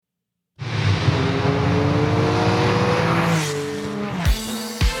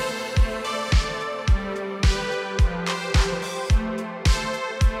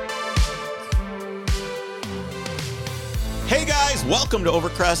Welcome to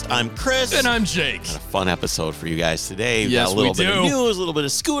Overcrest. I'm Chris. And I'm Jake. Got a fun episode for you guys today. Yes, got a little we bit do. of news, a little bit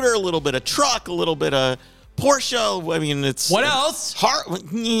of scooter, a little bit of truck, a little bit of Porsche. I mean, it's... What else? I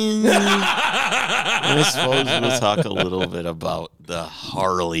suppose we'll talk a little bit about the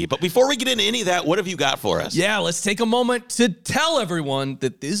Harley. But before we get into any of that, what have you got for us? Yeah, let's take a moment to tell everyone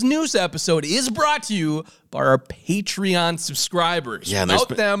that this news episode is brought to you by our Patreon subscribers. Yeah, and without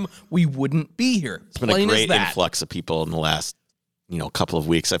them, we wouldn't be here. It's been a great influx of people in the last, couple of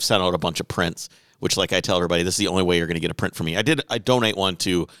weeks. I've sent out a bunch of prints, which, like I tell everybody, this is the only way you're going to get a print from me. I donate one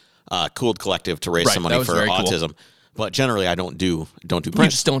to Cooled Collective to raise some money for autism. Cool. But generally, I don't do prints. You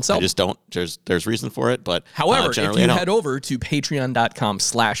just don't sell. I just don't. There's reason for it, but however, if you head over to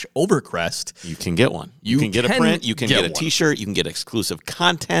patreon.com/Overcrest, you can get one. You can get a print. You can get a T-shirt. You can get exclusive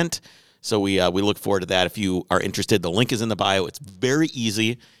content. So we look forward to that. If you are interested, the link is in the bio. It's very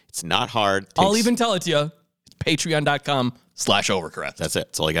easy. It's not hard. I'll even tell it to you. It's patreon.com/Overcrest. That's it.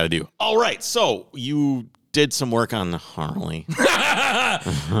 That's all you got to do. All right. So you did some work on the Harley.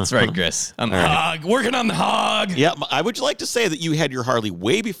 That's right, Chris. On the hog. Working on the hog. Yeah, I would like to say that you had your Harley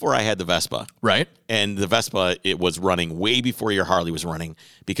way before I had the Vespa. Right. And the Vespa, it was running way before your Harley was running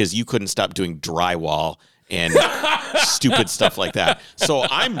because you couldn't stop doing drywall and stupid stuff like that. So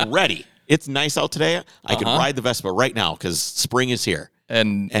I'm ready. It's nice out today. I can ride the Vespa right now because spring is here.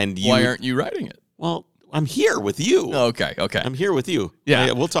 And why aren't you riding it? Well, I'm here with you. Okay. I'm here with you.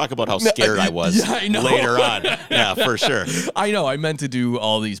 Yeah. We'll talk about how scared I was later on. Yeah, for sure. I know. I meant to do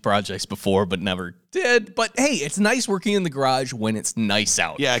all these projects before, but never did. But hey, it's nice working in the garage when it's nice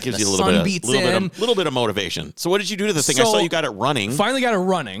out. Yeah, it gives you a little bit of motivation. So what did you do to the thing? I saw you got it running. Finally got it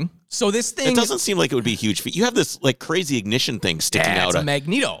running. So this thing... It doesn't seem like it would be a huge feat. You have this crazy ignition thing sticking out. It's a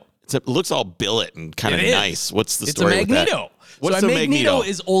Magneto. It looks all billet and kind of nice. What's the story with that? It's a Magneto. What's so a Magneto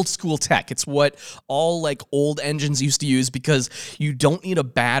is old school tech. It's what all old engines used to use because you don't need a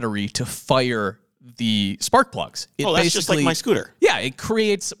battery to fire the spark plugs. That's just like my scooter. Yeah, it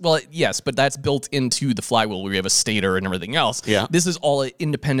creates, yes, but that's built into the flywheel where you have a stator and everything else. Yeah. This is all an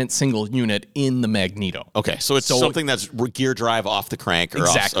independent single unit in the Magneto. Okay, so it's something that's gear drive off the crank or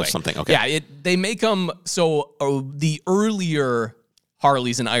off of something. Okay. Yeah, they make them, the earlier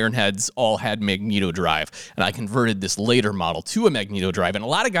Harleys and Ironheads all had Magneto drive, and I converted this later model to a Magneto drive, and a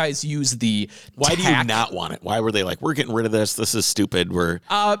lot of guys use the Why do you not want it? Why were they like, we're getting rid of this, this is stupid,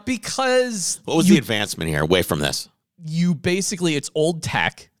 because... What was the advancement here, away from this? It's old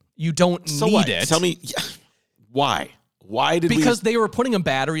tech, you don't need it. Tell me, why? Because they were putting a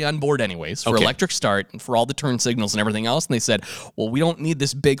battery on board anyways for electric start and for all the turn signals and everything else. And they said, well, we don't need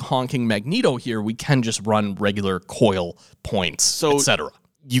this big honking Magneto here. We can just run regular coil points, etc.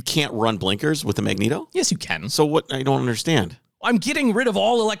 You can't run blinkers with the Magneto? Yes, you can. So what? I don't understand. I'm getting rid of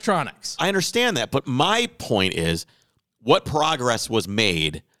all electronics. I understand that. But my point is, what progress was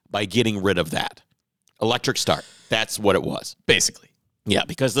made by getting rid of that? Electric start. That's what it was. Basically. Yeah,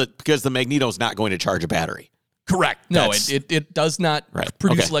 because the Magneto's not going to charge a battery. Correct. No, it does not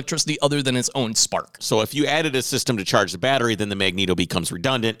produce electricity other than its own spark. So if you added a system to charge the battery, then the Magneto becomes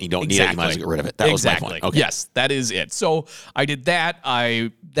redundant. You don't need it. You might as well get rid of it. That was my point. Okay. Yes, that is it. So I did that.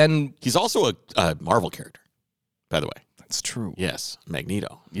 He's also a Marvel character, by the way. That's true. Yes,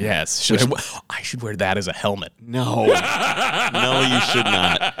 Magneto. Yes. I should wear that as a helmet. No. No, you should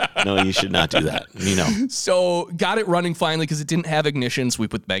not. No, you should not do that. So got it running finally because it didn't have ignition. So we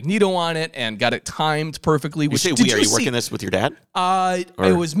put Magneto on it and got it timed perfectly. Are you working this with your dad?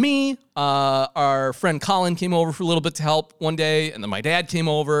 It was me. Our friend Colin came over for a little bit to help one day, and then my dad came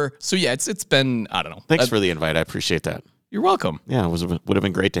over. So yeah, it's been, I don't know. Thanks for the invite. I appreciate that. You're welcome. Yeah, would have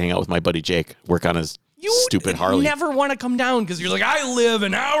been great to hang out with my buddy Jake, work on his stupid Harley. You never want to come down because you're like, I live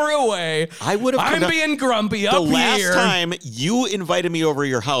an hour away. I'm being grumpy up here. The last time you invited me over to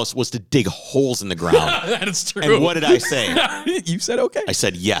your house was to dig holes in the ground. That is true. And what did I say? You said okay. I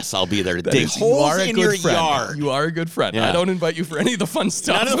said, yes, I'll be there to dig holes in your yard. You are a good friend. Yeah. I don't invite you for any of the fun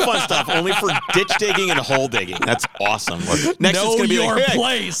stuff. None of the fun stuff, only for ditch digging and hole digging. That's awesome. Next it's going to be your like,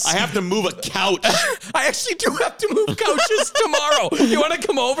 place. I have to move a couch. I actually do have to move couches tomorrow. You want to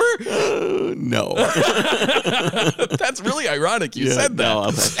come over? No. That's really ironic you said that. No,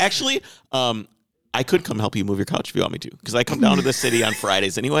 actually, I could come help you move your couch if you want me to, because I come down to the city on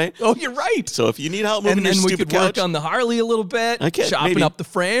Fridays anyway. Oh, you're right. So if you need help moving your stupid couch. And then we could work on the Harley a little bit, chopping up the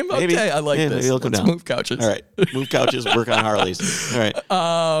frame. Maybe. Okay, I like this. Maybe Let's down. move couches. All right, move couches, work on Harleys. All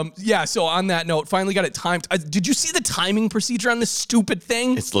right. Yeah, so on that note, finally got it timed. Did you see the timing procedure on this stupid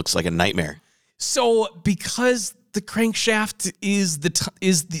thing? It looks like a nightmare. So because the crankshaft is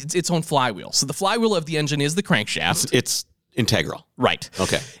its own flywheel. So the flywheel of the engine is the crankshaft. It's Integral. Right.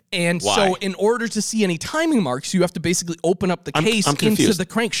 Okay. And Why? so in order to see any timing marks, you have to basically open up the case I'm into confused. the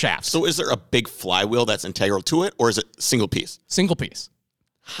crankshaft. So is there a big flywheel that's integral to it, or is it single piece? Single piece.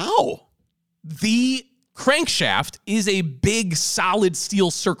 How? The crankshaft is a big solid steel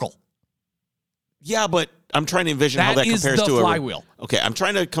circle. Yeah, but I'm trying to envision how That that is compares the to flywheel. Okay, I'm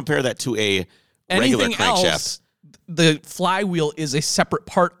trying to compare that to a regular Anything crankshaft. else, the flywheel is a separate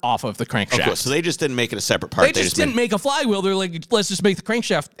part off of the crankshaft. Okay, so they just didn't make it a separate part. They just didn't make a flywheel. They're like, let's just make the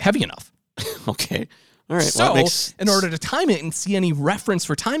crankshaft heavy enough. Okay. All right. So, well, that makes, in order to time it and see any reference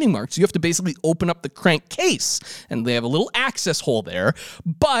for timing marks, you have to basically open up the crankcase, and they have a little access hole there.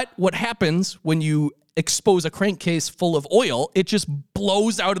 But what happens when you expose a crankcase full of oil, it just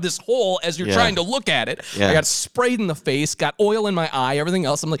blows out of this hole as you're trying to look at it. Yeah. I got sprayed in the face, got oil in my eye, everything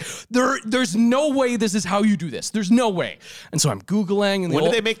else. I'm like, there's no way this is how you do this. There's no way. And so I'm Googling. And when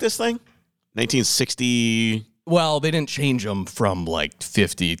did they make this thing? 1960. Well, they didn't change them from like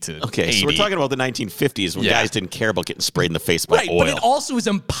 50 to Okay, 80. so we're talking about the 1950s when Yeah. guys didn't care about getting sprayed in the face by Right, oil. but it also is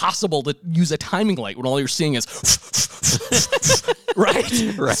impossible to use a timing light when all you're seeing is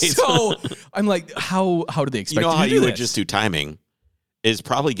right. Right. So I'm like, how do they expect you know to how do you this? would just do timing is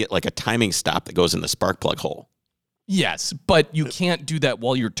probably get like a timing stop that goes in the spark plug hole. Yes, but you can't do that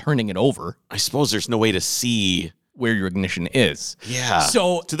while you're turning it over I suppose there's no way to see. where your ignition is. Yeah.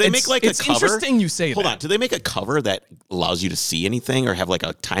 So do they make like a it's cover? interesting you say Hold that. on. Do they make a cover that allows you to see anything or have like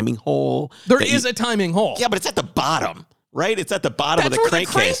a timing hole? There that is you- a timing hole. Yeah, but it's at the bottom, right? It's at the bottom That's of the where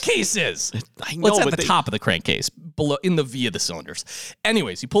crankcase. the crankcase is. I know, Well, it's at but the top of the crankcase, below in the V of the cylinders.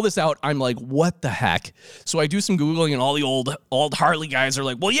 Anyways, you pull this out. I'm like, what the heck? So I do some Googling, and all the old Harley guys are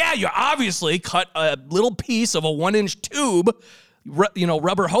like, well, yeah, you obviously cut a little piece of a 1-inch tube,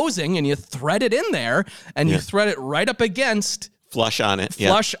 rubber hosing, and you thread it in there, and you thread it right up against, flush on it. Yeah.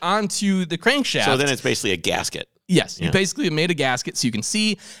 flush onto the crankshaft. So then it's basically a gasket. Yes, you basically made a gasket so you can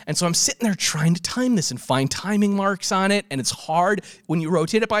see. And so I'm sitting there trying to time this and find timing marks on it. And it's hard. When you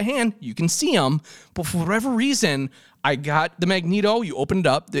rotate it by hand, you can see them. But for whatever reason, I got the magneto. You open it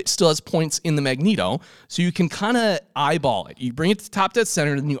up. It still has points in the magneto. So you can kind of eyeball it. You bring it to the top dead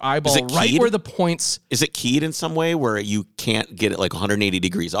center, and then you eyeball it right keyed? where the points. Is it keyed in some way where you can't get it like 180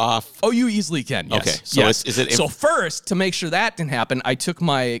 degrees off? Oh, you easily can. Yes. Okay, so yes. is it- So first, to make sure that didn't happen, I took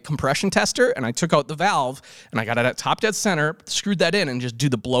my compression tester and I took out the valve and I got it at top dead center, screwed that in, and just do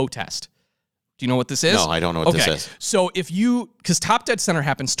the blow test. Do you know what this is? No, I don't know what this is. So because top dead center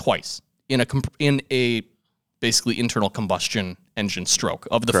happens twice in a basically internal combustion engine stroke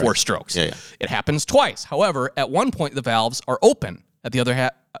of the 4 strokes. Yeah. It happens twice. However, at one point the valves are open. At the other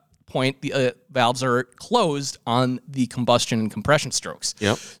point, the valves are closed on the combustion and compression strokes.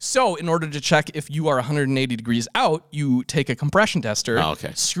 Yep. So in order to check if you are 180 degrees out, you take a compression tester,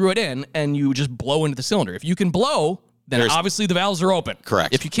 screw it in, and you just blow into the cylinder. If you can blow, then obviously the valves are open.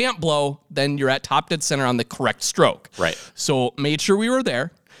 Correct. If you can't blow, then you're at top dead center on the correct stroke. Right. So made sure we were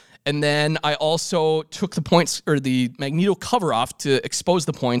there. And then I also took the points or the magneto cover off to expose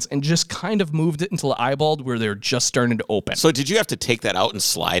the points and just kind of moved it until I eyeballed where they're just starting to open. So did you have to take that out and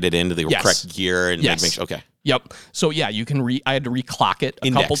slide it into the correct gear and Yes. make sure? Okay. Yep. So yeah, you can I had to reclock it a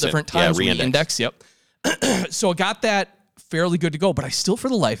couple Index it. different Yeah, times. re-index. Yep. So I got that fairly good to go, but I still, for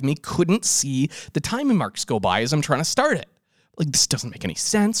the life of me, couldn't see the timing marks go by as I'm trying to start it. Like, this doesn't make any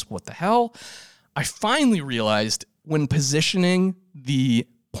sense. What the hell? I finally realized when positioning the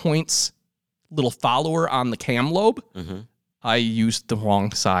points little follower on the cam lobe, I used the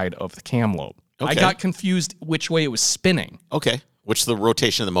wrong side of the cam lobe. I got confused which way it was spinning. Okay. Which the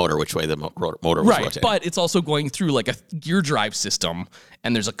rotation of the motor, which way the motor was Right, rotating. but it's also going through like a gear drive system,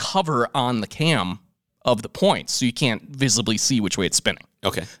 and there's a cover on the cam of the points, so you can't visibly see which way it's spinning.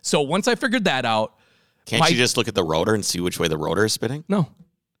 Okay. So once I figured that out, Can't you just look at the rotor and see which way the rotor is spinning? no,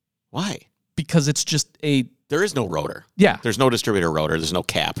 Why? because it's just There is no rotor. yeah. There's no distributor rotor. There's no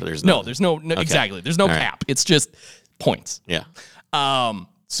cap. There's no. There's no exactly. There's no All right. cap. It's just points. Yeah.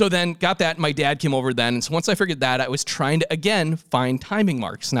 So then got that. My dad came over then. And so once I figured that, I was trying to, again, find timing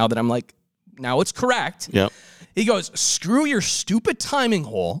marks. Now that I'm like, now it's correct. Yep. He goes, screw your stupid timing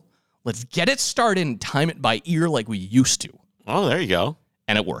hole. Let's get it started and time it by ear like we used to. Oh, there you go.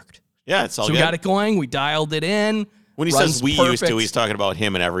 And it worked. Yeah, it's all So good. we got it going. We dialed it in. When he runs says we used to, perfect. he's talking about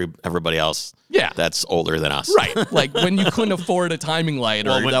him and everybody else. Yeah. That's older than us. Right. Like when you couldn't afford a timing light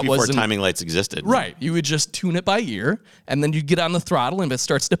Well, or that before wasn't. timing lights existed. Right. You would just tune it by ear, and then you get on the throttle, and if it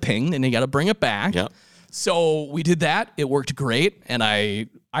starts to ping, then you got to bring it back. Yep. So we did that. It worked great, and I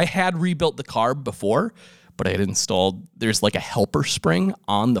had rebuilt the carb before, but I had installed, there's like a helper spring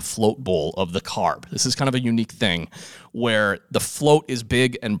on the float bowl of the carb. This is kind of a unique thing where the float is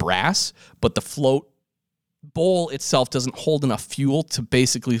big and brass, but the float bowl itself doesn't hold enough fuel to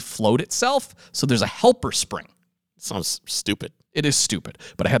basically float itself, so there's a helper spring. Sounds stupid. It is stupid,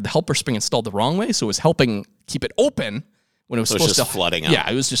 but I had the helper spring installed the wrong way, so it was helping keep it open when it was supposed just to flooding out. Yeah,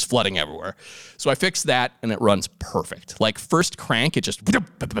 it was just flooding everywhere. So I fixed that, and it runs perfect. Like first crank, it just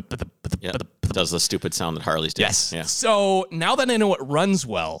Does the stupid sound that Harleys do. yes. Yeah. So now that I know it runs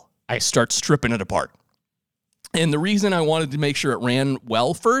well, I start stripping it apart. And the reason I wanted to make sure it ran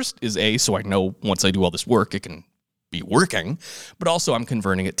well first is so I know once I do all this work, it can be working, but also I'm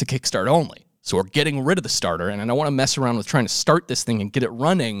converting it to kickstart only. So we're getting rid of the starter, and I don't want to mess around with trying to start this thing and get it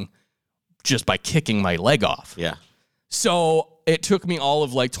running just by kicking my leg off. Yeah. So it took me all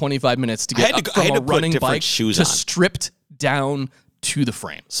of like 25 minutes to get I had up from to a put running different bike shoes to on. stripped down to the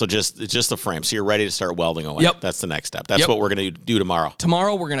frame. So just the frame. So you're ready to start welding away. Yep. That's the next step. That's Yep. what we're going to do tomorrow.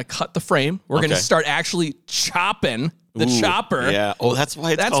 Tomorrow we're going to cut the frame. We're going to Okay. start actually chopping the Ooh, chopper. Yeah. Oh, that's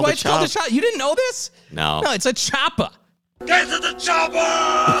why it's That's called why a it's called a chop. chopper. You didn't know this? No. No, it's a chopper. Get to the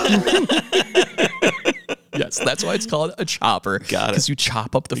chopper! Yes, that's why it's called a chopper. Got it. Because you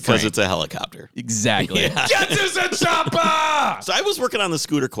chop up the Because frame. it's a helicopter. Exactly. Yeah. Get to the chopper! So I was working on the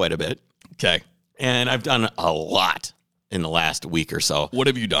scooter quite a bit, Okay. and I've done a lot in the last week or so. What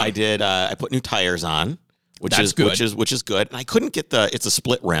have you done? I did. I put new tires on, which That's is good. which is good. And I couldn't get it's a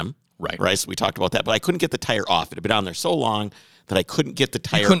split rim, Right. Right. So we talked about that, but I couldn't get the tire off. It had been on there so long that I couldn't get the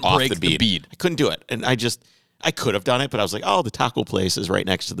tire couldn't off break the the bead. bead. I couldn't do it, and I could have done it, but I was like, oh, the taco place is right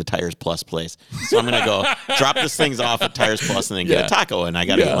next to the Tires Plus place, so I'm gonna go drop this things off at Tires Plus and then get Yeah. a taco, and I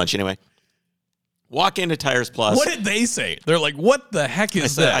got to Yeah. get lunch anyway. Walk into Tires Plus. What did they say? They're like, what the heck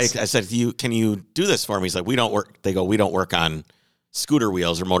is this? I said, can you do this for me? He's like, we don't work. They go, we don't work on scooter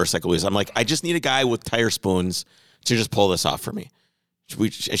wheels or motorcycle wheels. I'm like, I just need a guy with tire spoons to just pull this off for me.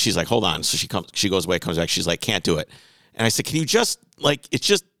 She's like, hold on. So she goes away, comes back. She's like, can't do it. And I said, can you just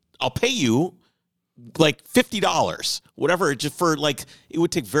I'll pay you like $50, whatever, just for like, it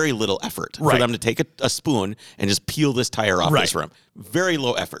would take very little effort for Right. them to take a spoon and just peel this tire off this Right. rim. Very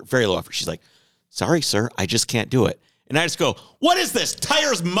low effort. She's like, sorry, sir, I just can't do it. And I just go, what is this?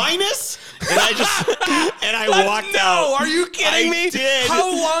 Tires minus? And I walked out. Are you kidding I me? did. How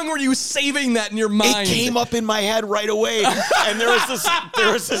long were you saving that in your mind? It came up in my head right away. And there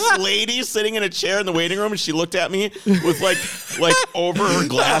was this lady sitting in a chair in the waiting room, and she looked at me with like over her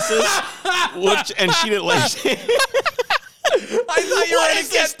glasses, and she didn't like. I thought you were going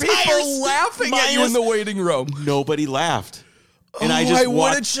to get people laughing at you in the waiting room. Nobody laughed. And I I just would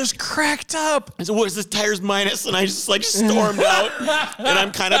walked. have just cracked up. I said, what is this, tires minus? And I just stormed out. And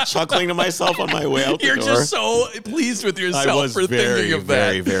I'm kind of chuckling to myself on my way out the You're door. just so pleased with yourself I was for very, thinking of that.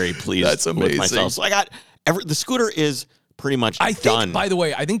 very, very pleased That's with amazing. myself. So I got the scooter is pretty much I think, done. by the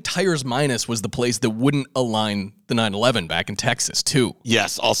way, I think Tires Minus was the place that wouldn't align the 911 back in Texas, too.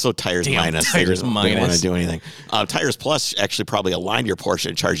 Yes, also Tires Damn, Minus. Tires They didn't Minus. want to do anything. Tires Plus actually probably aligned your Porsche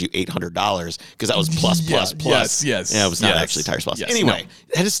and charged you $800 because that was plus. Yes. Yeah, it was not yes, actually Tires Plus. yes, Anyway,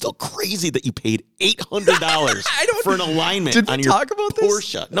 that is still crazy that you paid $800 for an alignment Did we on your talk about this?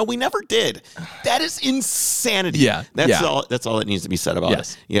 Porsche. No, we never did. That is insanity. Yeah, That's yeah. all. That's all that needs to be said about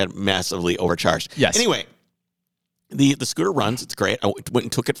Yes. it. You got massively overcharged. Yes. Anyway, the scooter runs. It's great. I went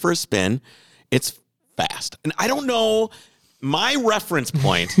and took it for a spin. It's fast, and I don't know. My reference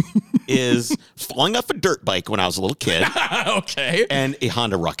point is falling off a dirt bike when I was a little kid Okay. and a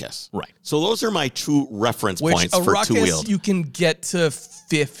Honda Ruckus. Right. So those are my two reference Which points a for Ruckus, two-wheeled. you can get to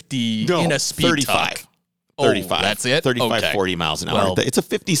 50 in a speed 35. tuck. 35. Oh, that's it? 35, Okay. 40 miles an hour. Well- It's a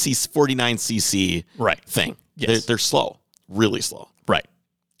 49cc Right. thing. Yes. They're slow, really slow. Right.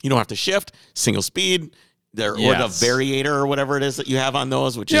 You don't have to shift, single speed. Or the Yes. variator or whatever it is that you have on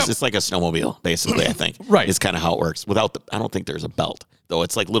those, which Yep. is it's like a snowmobile, basically, I think. Right. Is kind of how it works. I don't think there's a belt, though.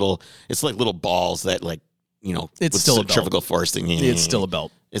 It's like little balls that It's with still a belt. centrifugal force thing. It's still a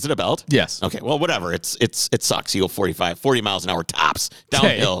belt. Is it a belt? Yes. Okay, well, whatever. It sucks. You go 40 miles an hour tops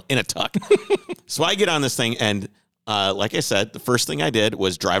downhill in a tuck. So I get on this thing, and like I said, the first thing I did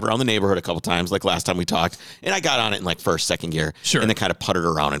was drive around the neighborhood a couple times, like last time we talked, and I got on it in like first, second gear, Sure. and then kind of puttered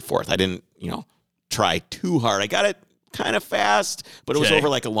around and forth. I didn't, try too hard. I got it kind of fast, but it was Okay. over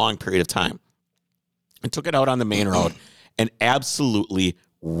like a long period of time. I took it out on the main road and absolutely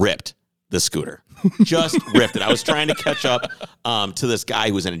ripped the scooter. Just ripped it. I was trying to catch up to this guy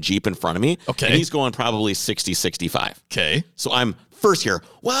who was in a Jeep in front of me. Okay. And he's going probably 60, 65. Okay. So I'm first gear,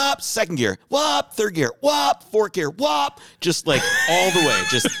 whoop, second gear, whoop, third gear, whoop, fourth gear, whoop, just like all the way.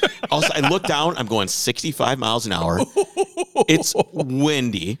 Just also, I look down, I'm going 65 miles an hour. It's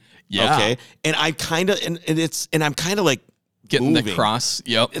windy. Yeah. Okay. And I kind of, and I'm kind of like Getting moving. the cross.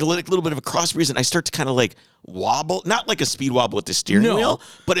 Yep. A little bit of a cross breeze, and I start to kind of like wobble, not like a speed wobble with the steering No. wheel,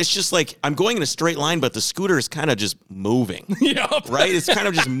 but it's just like I'm going in a straight line, but the scooter is kind of just moving. Yep. Right? It's kind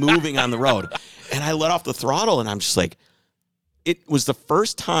of just moving on the road. And I let off the throttle, and I'm just like, it was the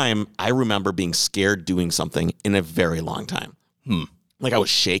first time I remember being scared doing something in a very long time. Like I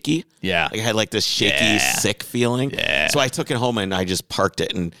was shaky. Yeah. Like I had like this shaky, sick feeling. Yeah. So I took it home and I just parked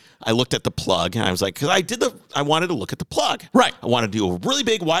it and I looked at the plug and I was like, because I wanted to look at the plug. Right. I wanted to do a really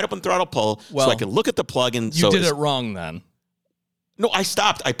big wide open throttle pull so I could look at the plug. And You did it wrong then. No, I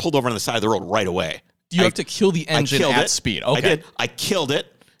stopped. I pulled over on the side of the road right away. You have to kill the engine at speed. Okay. I did. I killed it.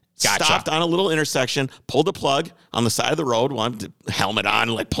 Gotcha. Stopped on a little intersection, pulled the plug on the side of the road. Well, I'm helmet on,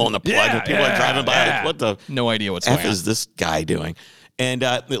 like pulling the plug, and people are driving by. Like, what the No idea what's F going on. is this guy doing? And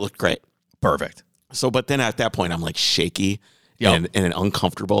it looked great. Perfect. So, but then at that point, I'm like shaky Yep. and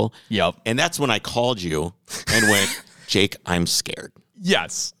uncomfortable. Yep. And that's when I called you and went, Jake, I'm scared.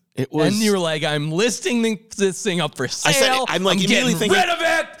 Yes. It was. And you were like, I'm listing this thing up for sale. I said, I'm like immediately getting thinking, rid of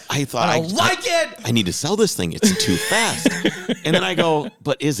it. I thought I don't like it. I need to sell this thing. It's too fast. And then I go,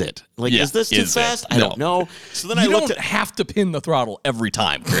 but is it? Like, Yeah, is this too is it? fast? I No. don't know. So then You I looked don't at. have to pin the throttle every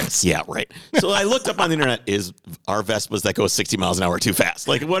time, Chris. Yeah, right. So I looked up on the internet, is our Vespas that go 60 miles an hour too fast?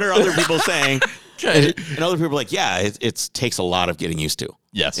 Like, what are other people saying? Okay. And other people are like, yeah, it takes a lot of getting used to.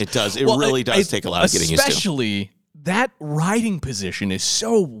 Yes. It does. It Well, really does take a lot of getting used to. Especially that riding position is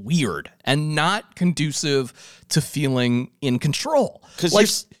so weird and not conducive to feeling in control.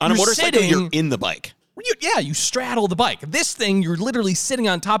 Because on a you're motorcycle, sitting- you're in the bike. you straddle the bike. This thing, you're literally sitting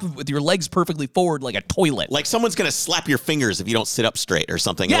on top of it with your legs perfectly forward like a toilet. Like someone's going to slap your fingers if you don't sit up straight or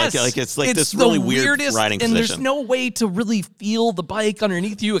something. Yes, Like it's like this the really weird weirdest, riding and position. there's no way to really feel the bike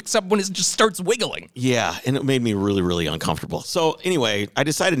underneath you except when it just starts wiggling. Yeah, and it made me really, really uncomfortable. So anyway, I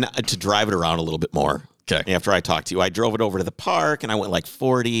decided not to drive it around a little bit more. Okay. After I talked to you, I drove it over to the park and I went like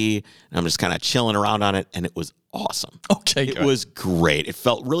 40 and I'm just kind of chilling around on it and it was awesome. Okay, It good. was great. It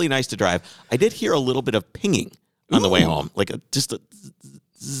felt really nice to drive. I did hear a little bit of pinging on the way home, like just a,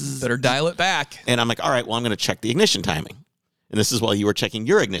 Better dial it back. and I'm like, all right, well, I'm going to check the ignition timing. And this is while you were checking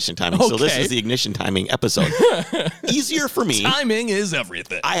your ignition timing. So this Okay. is the ignition timing episode. Easier for me. Timing is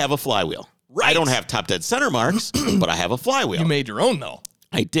everything. I have a flywheel. Right. I don't have top dead center marks, but I have a flywheel. You made your own though.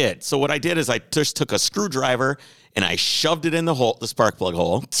 I did. So what I did is I just took a screwdriver and I shoved it in the hole, the spark plug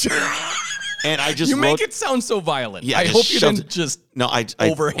hole. And I just You make wrote- it sound so violent. Yeah, I just hope you shoved didn't it. just No, I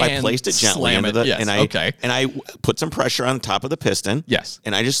overhand placed it gently slam into it. the Yes, and I okay. and I put some pressure on top of the piston. Yes.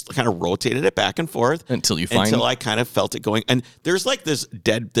 And I just kind of rotated it back and forth Until you find- I kind of felt it going. And there's like this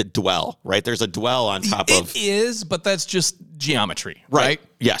the dwell, right? There's a dwell on top of It is, but that's just geometry, right?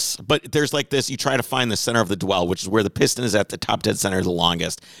 Yes, but there's like this. You try to find the center of the dwell, which is where the piston is at the top dead center the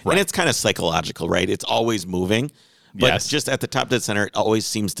longest, Right. and it's kind of psychological, right? It's always moving, but Yes. just at the top dead center, it always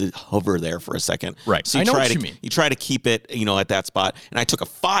seems to hover there for a second. Right. So you I know try what to you mean. you try to keep it, at that spot. And I took a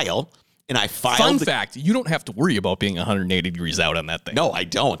file and I filed. Fun the, fact, you don't have to worry about being 180 degrees out on that thing. No, I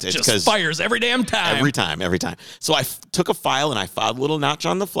don't. It's Just because fires every damn time. every time. So I took a file and I filed a little notch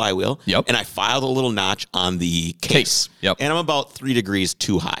on the flywheel. Yep. And I filed a little notch on the case. Case. Yep. And I'm about 3 degrees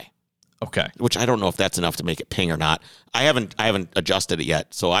too high. Okay. Which I don't know if that's enough to make it ping or not. I haven't adjusted it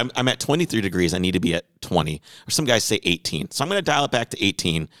yet. So I'm at 23 degrees. I need to be at 20. Or some guys say 18. So I'm going to dial it back to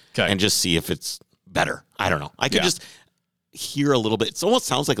 18 Okay. and just see if it's better. I don't know. I could Yeah. just hear a little bit. It almost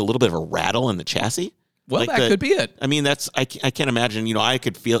sounds like a little bit of a rattle in the chassis. Well, Like that could be it. I mean, I can't imagine, I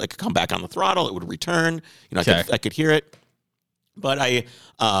could feel it could come back on the throttle. It would return. Okay. I could hear it. But I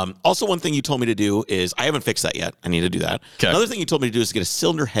also, one thing you told me to do is, I haven't fixed that yet. I need to do that. Okay. Another thing you told me to do is to get a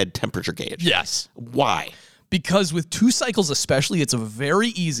cylinder head temperature gauge. Yes. Why? Because with 2 cycles especially, it's a very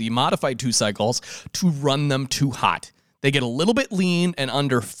easy, modified 2 cycles, to run them too hot. They get a little bit lean, and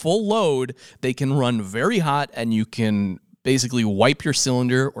under full load, they can run very hot, and you can basically wipe your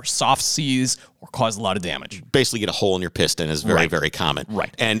cylinder or soft seize or cause a lot of damage. Basically, get a hole in your piston is very, Right. very common.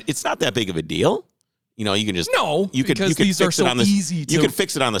 Right. And it's not that big of a deal. You can just No, you could because these fix are so it on the, easy You to- could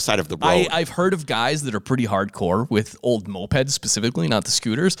fix it on the side of the road. I've heard of guys that are pretty hardcore with old mopeds specifically, not the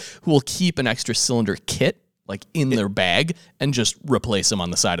scooters, who will keep an extra cylinder kit like in their bag and just replace them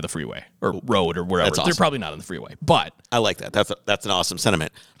on the side of the freeway or road or wherever. That's awesome. They're probably not on the freeway, but I like that. That's an awesome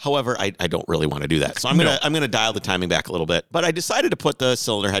sentiment. However, I don't really want to do that. So I'm gonna dial the timing back a little bit. But I decided to put the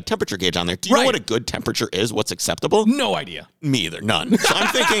cylinder head temperature gauge on there. Do you know Right. what a good temperature is? What's acceptable? no idea. Me either. None. So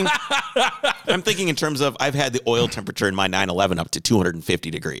I'm thinking in terms of, I've had the oil temperature in my 911 up to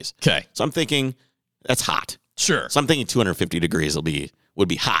 250 degrees. Okay. So I'm thinking that's hot. Sure. So I'm thinking 250 degrees will be would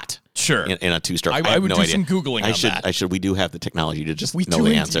be hot. Sure. In a 2-stroke. I would no do idea. some Googling on that. I should. We do have the technology to just We know do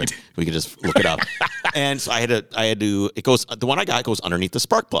the answer. indeed. We could just look it up. And so I had to. It goes. The one I got goes underneath the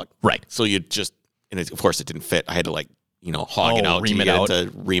spark plug. Right. So you just, and of course it didn't fit. I had to hog it out, ream it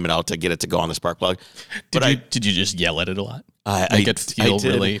out to get it to go on the spark plug. Did you just yell at it a lot? Make it feel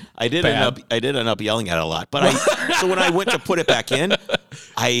really bad? I did end up yelling at it a lot. But so when I went to put it back in,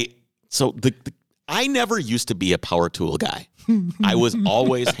 I never used to be a power tool guy. I was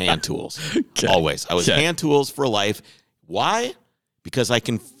always hand tools. Okay. Always. I was Okay. hand tools for life. Why? Because I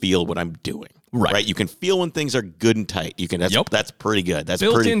can feel what I'm doing. Right. You can feel when things are good and tight. You can. That's pretty good. That's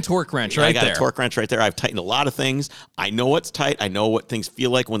Built-in torque wrench right I got there. a torque wrench right there. I've tightened a lot of things. I know what's tight. I know what things feel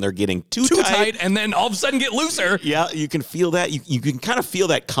like when they're getting too tight, and then all of a sudden get looser. Yeah, you can feel that. You can kind of feel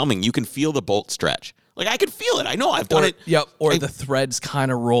that coming. You can feel the bolt stretch. Like I can feel it. I know I've done it. Yep. Or the threads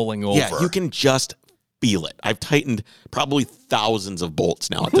kind of rolling over. Yeah, you can just feel it. I've tightened probably thousands of bolts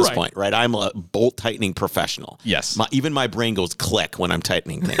now at this point, right? I'm a bolt tightening professional. Yes. Even my brain goes click when I'm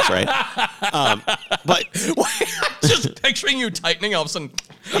tightening things, right? But just picturing you tightening, all of a sudden,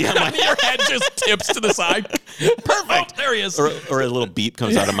 yeah, your head just tips to the side. Perfect. Oh, there he is. or a little beep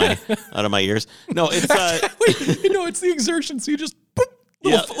comes out of my ears. No, it's it's the exertion. So you just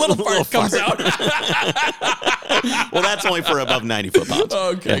little fart comes out. Well, that's only for above 90 foot-pounds.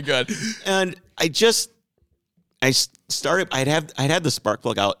 Okay, good. And I started. I'd had the spark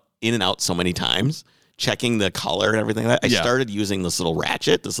plug out in and out so many times, checking the color and everything. I started using this little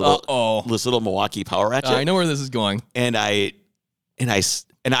ratchet, this little Milwaukee power ratchet. I know where this is going. And I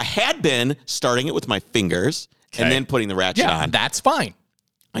had been starting it with my fingers and then putting the ratchet on. That's fine.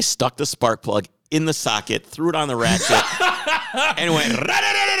 I stuck the spark plug in the socket, threw it on the ratchet, and went.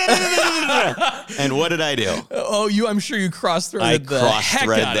 And what did I do? I'm sure you cross-threaded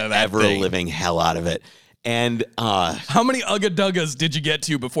the ever-living hell out of it. And how many ugga-duggas did you get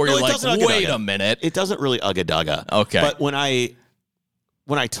to before you're like, wait a minute? It doesn't really ugga-dugga. Okay. But when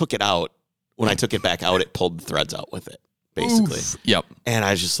I took it out, when I took it back out, it pulled the threads out with it, basically. Oof. Yep. And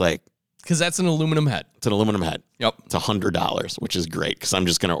I was just like, because that's an aluminum head. It's an aluminum head. Yep. It's $100, which is great because I'm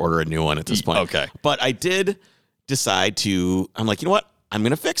just going to order a new one at this point. Okay. But I did decide I'm like, you know what? I'm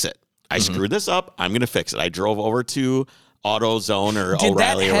going to fix it. I screwed this up. I'm going to fix it. I drove over to AutoZone or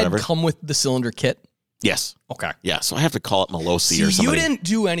O'Reilly or whatever. Did that head come with the cylinder kit? Yes. Okay. Yeah. So I have to call it Melosi or something. You didn't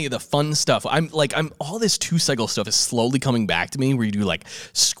do any of the fun stuff. I'm all this 2-cycle stuff is slowly coming back to me where you do like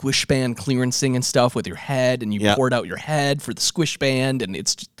squish band clearancing and stuff with your head and you poured out your head for the squish band and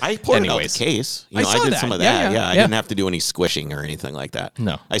it's just, I poured out the case. I did some of that. Yeah. I didn't have to do any squishing or anything like that.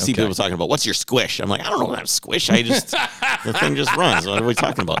 No. I see people talking about what's your squish? I'm like, I don't know what squish. The thing just runs. What are we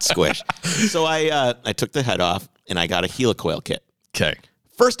talking about? Squish. So I took the head off and I got a helicoil kit. Okay.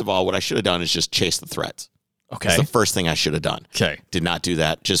 First of all, what I should have done is just chase the threads. Okay. That's the first thing I should have done. Okay. Did not do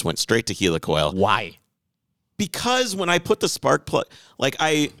that. Just went straight to helicoil. Why? Because when I put the spark plug,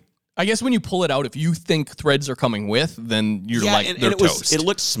 I guess when you pull it out, if you think threads are coming with, then you're they're toast. It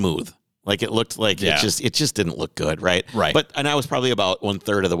looked smooth. Like it looked like it just didn't look good, right? Right. And I was probably about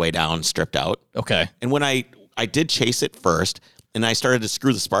 1/3 of the way down, stripped out. Okay. And when I did chase it first, and I started to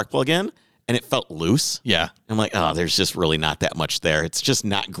screw the spark plug in, and it felt loose. Yeah. I'm like, oh, there's just really not that much there. It's just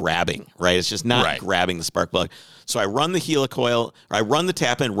not grabbing, right? It's just not grabbing the spark plug. So I run the helicoil, or I run the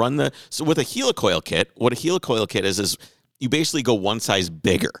tap in, so with a helicoil kit, what a helicoil kit is you basically go one size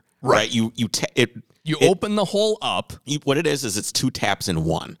bigger, right? You open the hole up. What it is it's 2 taps in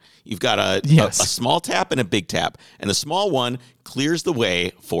one. You've got a small tap and a big tap. And the small one clears the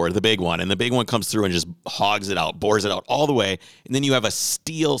way for the big one. And the big one comes through and just hogs it out, bores it out all the way. And then you have a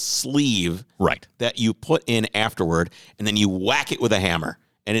steel sleeve that you put in afterward. And then you whack it with a hammer.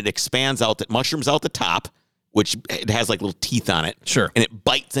 And it expands out, mushrooms out the top, which it has like little teeth on it. Sure. And it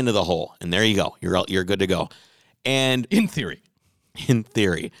bites into the hole. And there you go. You're good to go. And in theory.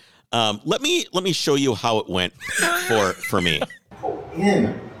 Let me show you how it went for me. Go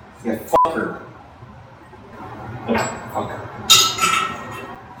in, you fucker.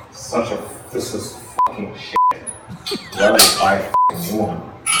 Fucker. This is fucking shit. Let us buy a fucking new one.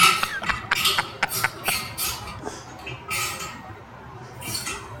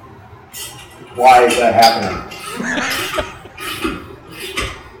 Why is that happening?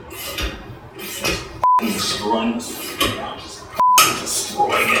 Destroying this.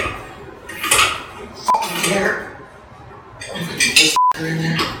 Destroying it. There.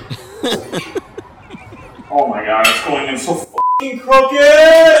 Oh my god, it's going in so fucking crooked!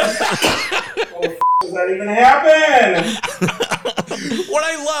 How the f*** does that even happen? What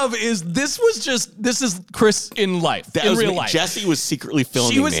I love is this is Chris in life, in real life. Jesse was secretly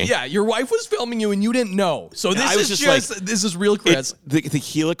filming me. Yeah, your wife was filming you and you didn't know. So this is real Chris. The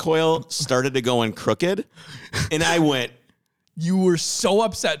helicoil started to go in crooked, and I went. You were so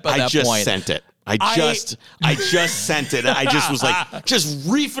upset by that point. I just sent it. I just sent it. I just was like, just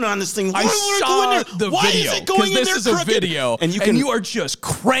reefing on this thing. I saw the video. Why is it going in there This is a video, and you are just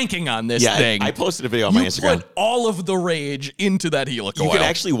cranking on this thing. I posted a video on my Instagram. You put all of the rage into that helicoil. You could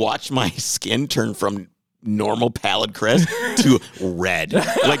actually watch my skin turn from normal pallid Chris to red.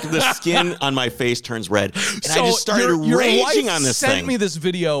 Like the skin on my face turns red. And I just started raging on this thing. Sent me this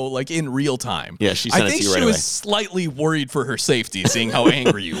video like in real time. Yeah, she sent it to you right away. I think she was slightly worried for her safety, seeing how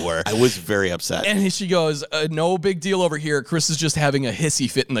angry you were. I was very upset. And she goes, no big deal over here. Chris is just having a hissy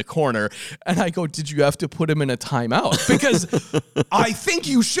fit in the corner. And I go, did you have to put him in a timeout? Because I think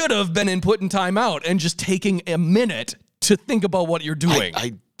you should have been put in timeout and just taking a minute to think about what you're doing.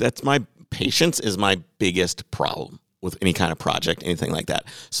 That's my patience is my biggest problem with any kind of project, anything like that.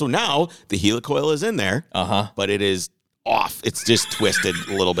 So now the helicoil is in there, but it is off. It's just twisted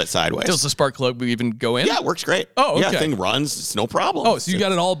a little bit sideways. Does the spark plug even go in? Yeah, it works great. Oh, okay. Yeah, thing runs. It's no problem. Oh, so you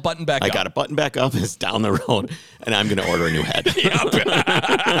got it all buttoned back up. I got it buttoned back up. It's down the road, and I'm going to order a new head.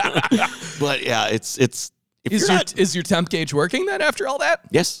 But yeah, is your temp gauge working then after all that?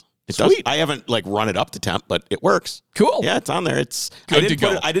 Yes. It Sweet. does. I haven't run it up to temp, but it works. Cool. Yeah, it's on there.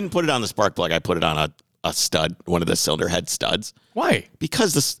 I didn't put it on the spark plug. I put it on a stud, one of the cylinder head studs. Why?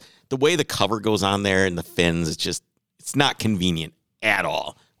 Because the way the cover goes on there and the fins, it's not convenient at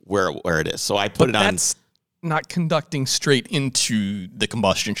all where it is. So I put it on. That's not conducting straight into the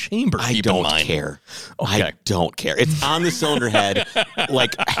combustion chamber. I don't care. Okay. I don't care. It's on the cylinder head,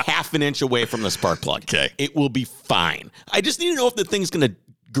 like half an inch away from the spark plug. Okay. It will be fine. I just need to know if the thing's going to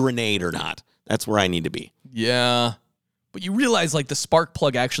grenade or not. That's where I need to be. Yeah. But you realize like the spark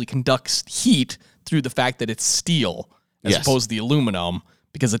plug actually conducts heat through the fact that it's steel as opposed to the aluminum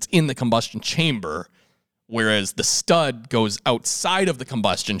because it's in the combustion chamber, whereas the stud goes outside of the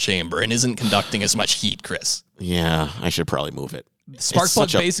combustion chamber and isn't conducting as much heat, Chris. Yeah, I should probably move it. The spark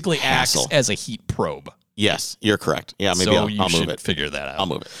plug basically acts as a heat probe. Yes, you're correct. Yeah, maybe I'll move it. Figure that out. I'll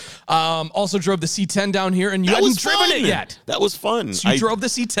move it. Also drove the C10 down here, and you hadn't driven it yet. That was fun. So you drove the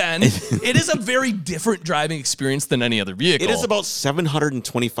C10. It is a very different driving experience than any other vehicle. It is about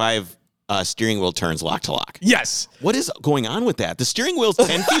 725 steering wheel turns lock to lock. Yes. What is going on with that? The steering wheel's 10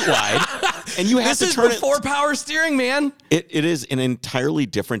 feet wide, and you have to turn it. This is before power steering, man. It is an entirely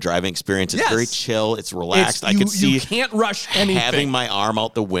different driving experience. It's very chill. It's relaxed. I could see. You can't rush anything. Having my arm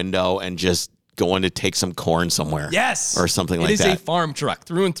out the window and just going to take some corn somewhere. Yes. Or something like that. It is a farm truck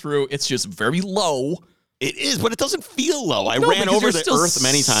through and through. It's just very low. It is, but it doesn't feel low. I ran over the earth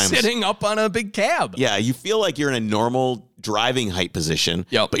many times. Sitting up on a big cab. Yeah, you feel like you're in a normal driving height position,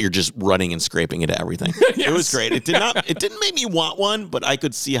 but you're just running and scraping into everything. Yes. It was great. It didn't make me want one, but I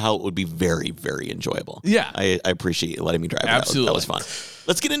could see how it would be very, very enjoyable. Yeah. I appreciate you letting me drive. Absolutely. That was fun.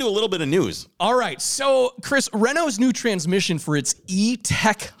 Let's get into a little bit of news. All right. So, Chris, Renault's new transmission for its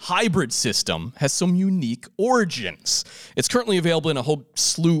E-Tech hybrid system has some unique origins. It's currently available in a whole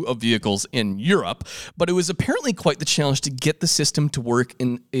slew of vehicles in Europe, but it was apparently quite the challenge to get the system to work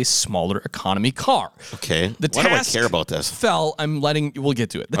in a smaller economy car. Okay. Why do I care about this? We'll get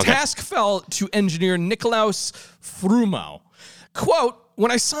to it. The task fell to engineer Nikolaus Frumau. Quote,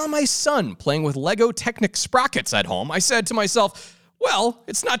 when I saw my son playing with Lego Technic sprockets at home, I said to myself, well,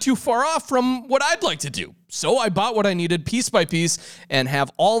 it's not too far off from what I'd like to do. So I bought what I needed piece by piece and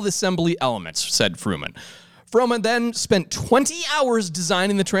have all the assembly elements, said Fruman. Fruman then spent 20 hours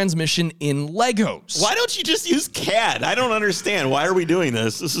designing the transmission in Legos. Why don't you just use CAD? I don't understand. Why are we doing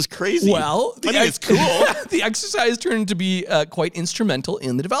this? This is crazy. Well, I think it's cool. The exercise turned to be quite instrumental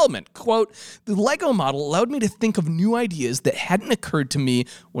in the development. Quote, the Lego model allowed me to think of new ideas that hadn't occurred to me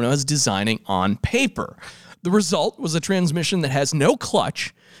when I was designing on paper. The result was a transmission that has no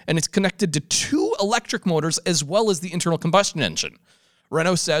clutch, and it's connected to 2 electric motors as well as the internal combustion engine.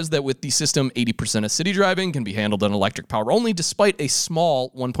 Renault says that with the system, 80% of city driving can be handled on electric power only, despite a small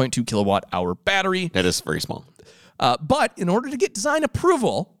 1.2 kilowatt hour battery. That is very small. But in order to get design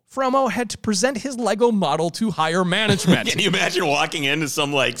approval, Frumau had to present his Lego model to higher management. Can you imagine walking into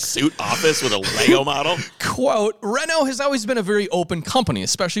some suit office with a Lego model? Quote, Renault has always been a very open company,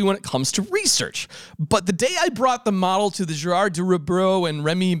 especially when it comes to research. But the day I brought the model to the Gérard Duribeau and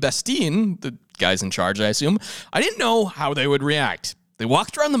Remy Bastien, the guys in charge, I assume, I didn't know how they would react. They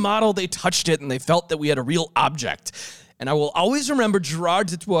walked around the model, they touched it, and they felt that we had a real object. And I will always remember Gerard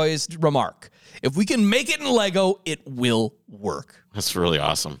Detroy's remark. If we can make it in Lego, it will work. That's really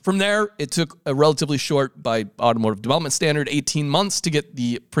awesome. From there, it took a relatively short, by automotive development standard, 18 months to get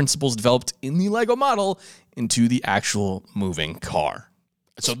the principles developed in the Lego model into the actual moving car.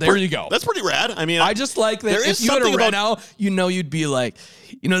 So there you go. That's pretty rad. I mean, I just like that if you had a Renault, you'd be like,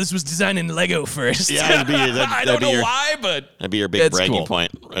 this was designed in Lego first. Yeah, I don't know why, but that'd be your big bragging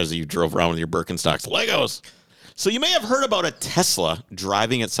point as you drove around with your Birkenstocks. Legos. So you may have heard about a Tesla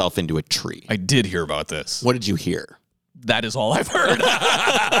driving itself into a tree. I did hear about this. What did you hear? That is all I've heard.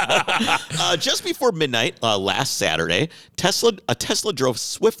 Just before midnight last Saturday, a Tesla drove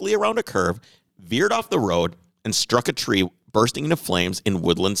swiftly around a curve, veered off the road, and struck a tree, bursting into flames in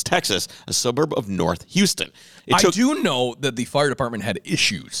Woodlands, Texas, a suburb of North Houston. I do know that the fire department had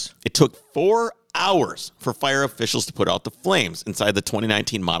issues. It took 4 hours for fire officials to put out the flames inside the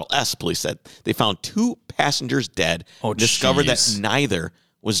 2019 Model S, police said. They found 2 passengers dead and discovered that neither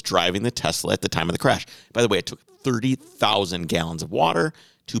was driving the Tesla at the time of the crash. By the way, it took 30,000 gallons of water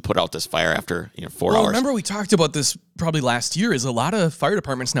to put out this fire after 4 hours. Remember we talked about this probably last year, is a lot of fire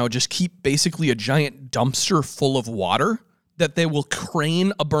departments now just keep basically a giant dumpster full of water that they will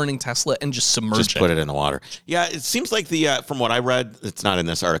crane a burning Tesla and just submerge it. Just put it in the water. Yeah, it seems like from what I read, it's not in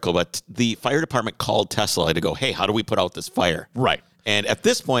this article, but the fire department called Tesla to go, hey, how do we put out this fire? Right. And at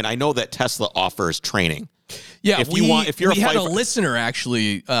this point, I know that Tesla offers training. Yeah, we had a listener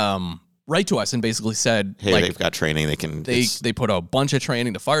actually write to us and basically said, hey, they've got training. They put a bunch of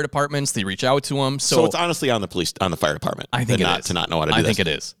training to fire departments. They reach out to them. So it's honestly on the fire department. I think to not know how to do this. I think it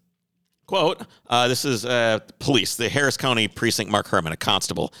is. Quote, this is police, the Harris County Precinct, Mark Herman, a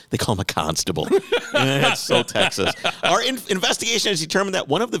constable. They call him a constable. It's so Texas. Our investigation has determined that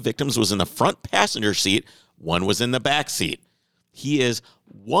one of the victims was in the front passenger seat. One was in the back seat. He is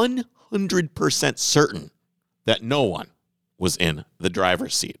 100% certain that no one was in the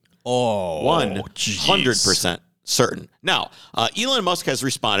driver's seat. Oh, 100% certain. Now, Elon Musk has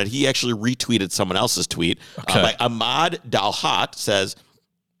responded. He actually retweeted someone else's tweet by Ahmad Dalhat, says,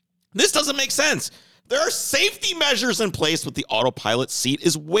 this doesn't make sense. There are safety measures in place with the autopilot seat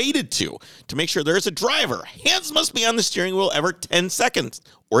is weighted to make sure there is a driver. Hands must be on the steering wheel every 10 seconds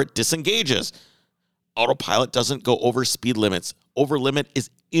or it disengages. Autopilot doesn't go over speed limits. Over limit is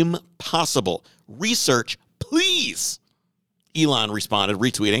impossible. Research, please. Elon responded,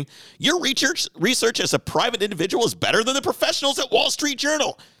 retweeting, your research as a private individual is better than the professionals at Wall Street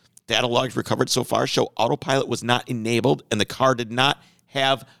Journal. Data logs recovered so far show autopilot was not enabled and the car did not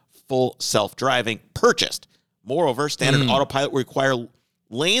have full self-driving purchased. Moreover, standard autopilot will require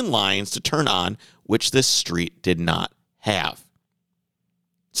lane lines to turn on, which this street did not have.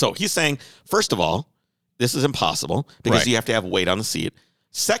 So he's saying, first of all, this is impossible because you have to have weight on the seat.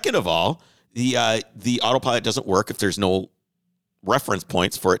 Second of all, the autopilot doesn't work if there's no reference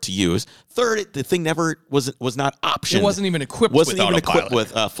points for it to use. Third, the thing never was not optioned. It wasn't even equipped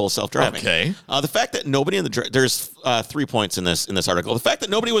with full self-driving. Okay. The fact that nobody in the there's 3 points in this article. The fact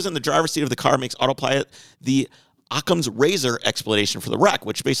that nobody was in the driver's seat of the car makes autopilot the Occam's razor explanation for the wreck,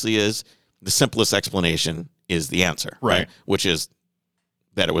 which basically is the simplest explanation is the answer, right? Which is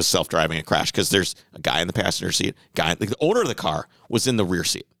that it was self-driving and crashed because there's a guy in the passenger seat. The owner of the car was in the rear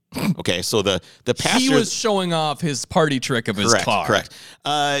seat. Okay, so the passenger... He was showing off his party trick of his car. Correct.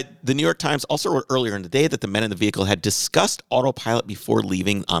 The New York Times also wrote earlier in the day that the men in the vehicle had discussed autopilot before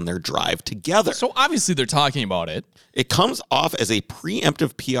leaving on their drive together. So obviously they're talking about it. It comes off as a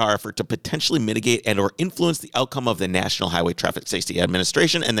preemptive PR effort to potentially mitigate and or influence the outcome of the National Highway Traffic Safety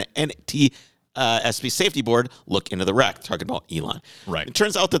Administration and the NTSB Safety Board look into the wreck. Talking about Elon. Right. It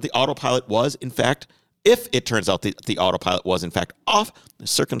turns out that the autopilot was, in fact... If it turns out that the autopilot was, in fact, off, the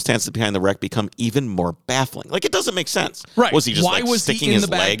circumstances behind the wreck become even more baffling. Like, it doesn't make sense. Right. Was he just sticking his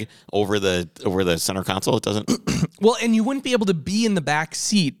leg over the center console? It doesn't. Well, and you wouldn't be able to be in the back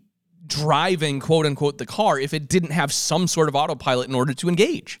seat driving, quote unquote, the car if it didn't have some sort of autopilot in order to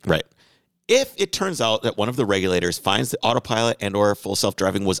engage. Right. If it turns out that one of the regulators finds the autopilot and or full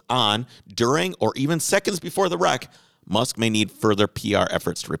self-driving was on during or even seconds before the wreck, Musk may need further PR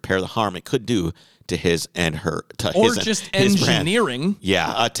efforts to repair the harm it could do to his and her, his engineering.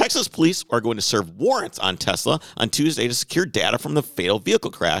 Yeah. Texas police are going to serve warrants on Tesla on Tuesday to secure data from the fatal vehicle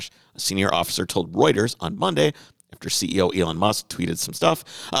crash. A senior officer told Reuters on Monday after CEO Elon Musk tweeted some stuff.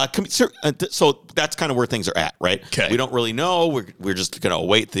 So that's kind of where things are at, right? Okay. We don't really know. We're just going to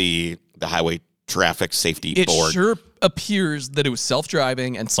await the Highway Traffic Safety Board. It sure appears that it was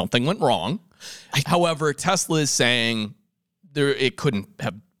self-driving and something went wrong. However, Tesla is saying it couldn't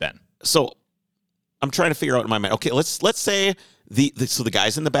have been. So I'm trying to figure out in my mind. Okay, let's say the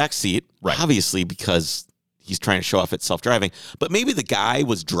guy's in the back seat, right? Obviously, because he's trying to show off it's self-driving. But maybe the guy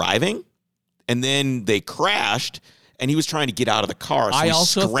was driving, and then they crashed, and he was trying to get out of the car. So I he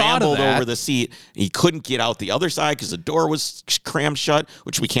also scrambled thought of that. over the seat. He couldn't get out the other side because the door was crammed shut,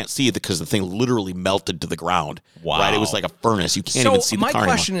 which we can't see because the thing literally melted to the ground. Wow. Right? It was like a furnace. You can't even see the car my anymore.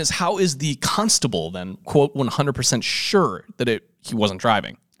 question is, how is the constable then, quote, 100% sure that he wasn't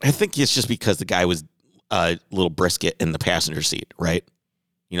driving? I think it's just because the guy was a little brisket in the passenger seat, right?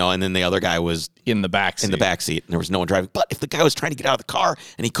 You know, and then the other guy was in the back seat. and there was no one driving. But if the guy was trying to get out of the car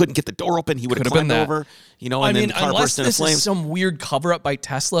and he couldn't get the door open, he would have climbed over, you know, and then the car unless burst into this flames. is some weird cover-up by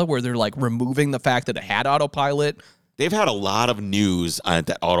Tesla where they're like removing the fact that it had autopilot. They've had a lot of news on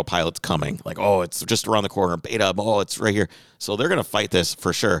that autopilot's coming. Like, oh, it's just around the corner. Beta, oh, it's right here. So they're going to fight this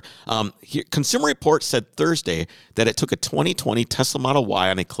for sure. Consumer Reports said Thursday that it took a 2020 Tesla Model Y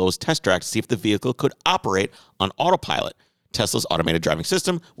on a closed test track to see if the vehicle could operate on autopilot, Tesla's automated driving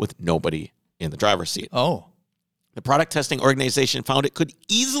system, with nobody in the driver's seat. Oh. The product testing organization found it could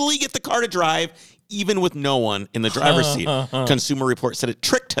easily get the car to drive even with no one in the driver's seat. Consumer Reports said it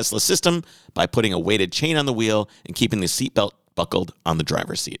tricked Tesla's system by putting a weighted chain on the wheel and keeping the seatbelt buckled on the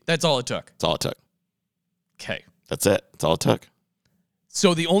driver's seat. That's all it took. That's all it took. Okay. That's it. That's all it took.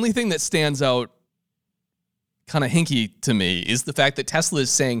 So the only thing that stands out kind of hinky to me is the fact that Tesla is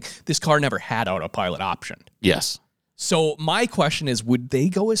saying this car never had autopilot option. Yes. So my question is, would they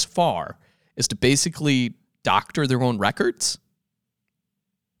go as far as to basically doctor their own records?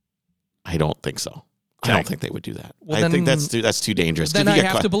 I don't think so. Okay. I don't think they would do that. Well, I think that's too dangerous. Then I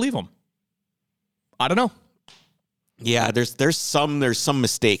have to believe them. I don't know. Yeah, there's some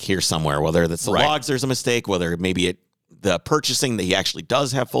mistake here somewhere. Whether that's the logs, there's a mistake. Whether maybe the purchasing that he actually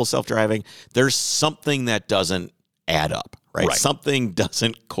does have full self-driving. There's something that doesn't add up. Right? Something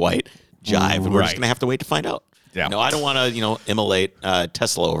doesn't quite jive, and we're just gonna have to wait to find out. Yeah. No, I don't want to immolate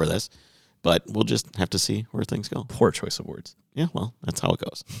Tesla over this, but we'll just have to see where things go. Poor choice of words. Yeah, well, that's how it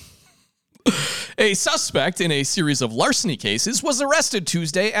goes. A suspect in a series of larceny cases was arrested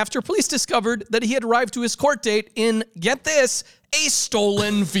Tuesday after police discovered that he had arrived to his court date in, get this, a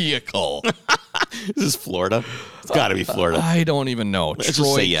stolen vehicle. This is Florida. It's got to be Florida. I don't even know. Let's just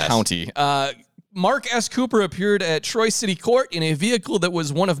Troy say yes. County. Mark S. Cooper appeared at Troy City Court in a vehicle that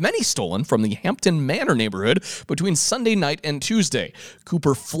was one of many stolen from the Hampton Manor neighborhood between Sunday night and Tuesday.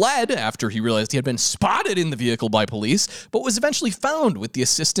 Cooper fled after he realized he had been spotted in the vehicle by police, but was eventually found with the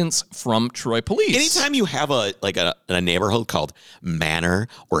assistance from Troy police. Anytime you have a neighborhood called Manor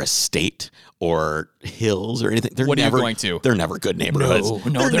or Estate or Hills or anything, they're What are you never going to? They're never good neighborhoods. No,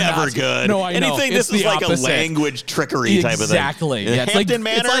 they're never not. good. No, I know. Anything It's this is the like opposite. a language trickery type of thing. Exactly. Yeah, Hampton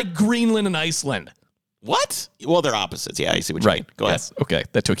Manor. It's like Greenland and Iceland. What? Well, they're opposites. Yeah, I see what you mean. Go ahead. Okay,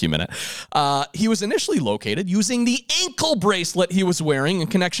 that took you a minute. He was initially located using the ankle bracelet he was wearing in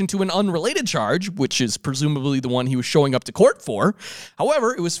connection to an unrelated charge, which is presumably the one he was showing up to court for.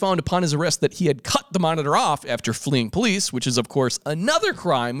 However, it was found upon his arrest that he had cut the monitor off after fleeing police, which is, of course, another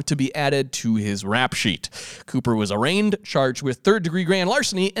crime to be added to his rap sheet. Cooper was arraigned, charged with third-degree grand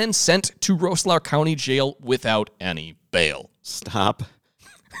larceny, and sent to Roeselare County Jail without any bail. Stop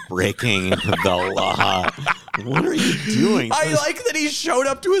breaking the law. What are you doing? I like that he showed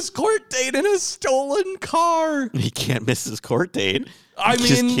up to his court date in a stolen car. He can't miss his court date. I He mean,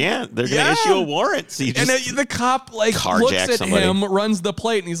 just can't. They're going to issue a warrant. So you And just the cop looks carjack at somebody. him, runs the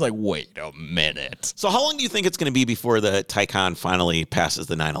plate, and he's like, "Wait a minute." So how long do you think it's going to be before the Taycan finally passes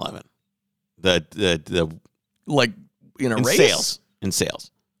the 911? The Like in a in race?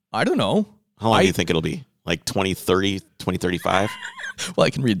 sales. I don't know. How long do you think it'll be? Like 2030, 2035? Well,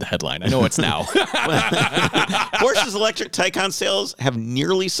 I can read the headline. I know it's now. Porsche's electric Taycan sales have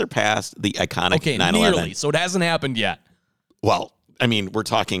nearly surpassed the iconic Okay, 911. nearly. So it hasn't happened yet. Well, I mean, we're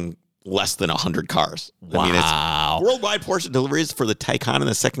talking less than 100 cars. Wow. I mean, it's worldwide Porsche deliveries for the Taycan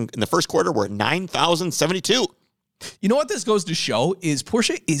in the first quarter were 9,072. You know what this goes to show is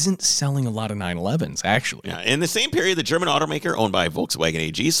Porsche isn't selling a lot of 911s, actually. Yeah, in the same period, the German automaker owned by Volkswagen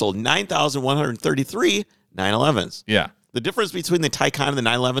AG sold 9,133 911s. Yeah. The difference between the Taycan and the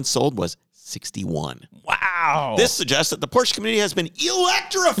 911 sold was 61. Wow. This suggests that the Porsche community has been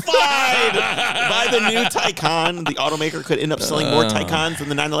electrified by the new Taycan. The automaker could end up selling more Taycans than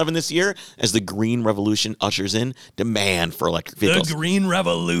the 911 this year as the green revolution ushers in demand for electric vehicles. The Green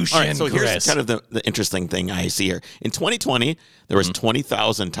Revolution. All right, so Chris. here's kind of the interesting thing I see here. In 2020, there was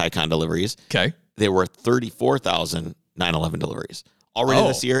 20,000 Taycan deliveries. Okay. There were 34,000 911 deliveries. Already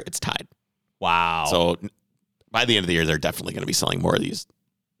this year, it's tied. Wow. So by the end of the year, they're definitely going to be selling more of these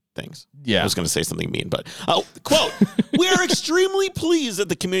things. Yeah. I was going to say something mean, but quote, "We are extremely pleased that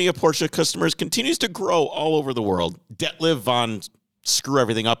the community of Porsche customers continues to grow all over the world." Detlev von screw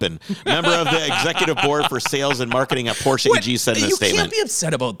everything up. And member of the executive board for sales and marketing at Porsche AG said in a statement. You can't be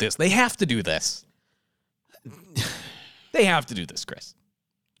upset about this. They have to do this. They have to do this, Chris.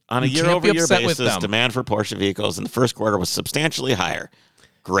 On a year-over-year basis, demand for Porsche vehicles in the first quarter was substantially higher.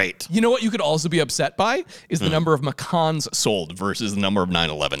 Great. You know what you could also be upset by is the number of Macans sold versus the number of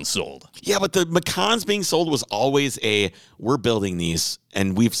 911s sold. Yeah, but the Macans being sold was always we're building these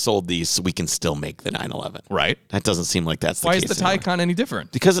and we've sold these so we can still make the 911. Right. That doesn't seem like that's the case. Why is the Taycan any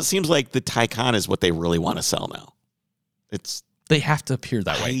different? Because it seems like the Taycan is what they really want to sell now. They have to appear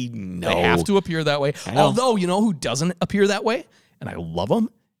that way. I know. They have to appear that way. Although, you know who doesn't appear that way? And I love them,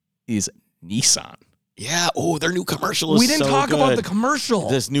 is Nissan. Yeah. Oh, their new commercial is so good. We didn't talk about the commercial.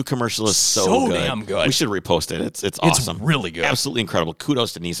 This new commercial is so good. Damn good. We should repost it. It's awesome. It's really good. Absolutely incredible.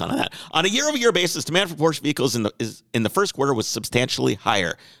 Kudos to Nissan on that. On a year-over-year basis, demand for Porsche vehicles in the first quarter was substantially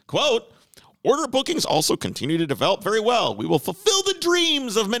higher. Quote, order bookings also continue to develop very well. We will fulfill the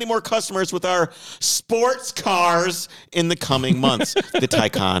dreams of many more customers with our sports cars in the coming months. The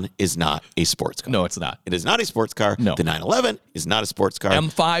Taycan is not a sports car. No, it's not. It is not a sports car. No. The 911 is not a sports car.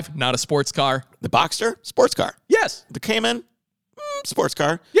 M5, not a sports car. The Boxster, sports car. Yes. The Cayman, sports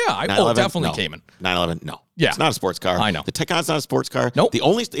car. Yeah, definitely Cayman. 911, no. Yeah. It's not a sports car. I know. The Taycan's not a sports car. Nope. They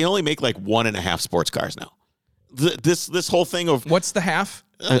only make like 1.5 sports cars now. This whole thing of what's the half?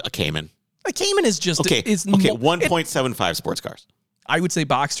 A Cayman. A Cayman is just 1.75 sports cars. I would say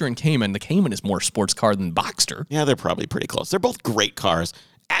Boxster and Cayman. The Cayman is more sports car than Boxster. Yeah, they're probably pretty close. They're both great cars.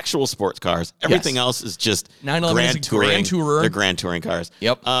 Actual sports cars. Everything else is just Grand Tourer. They're Grand Touring cars.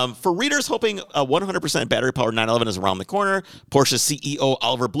 Yep. For readers hoping a 100% battery-powered 911 is around the corner, Porsche CEO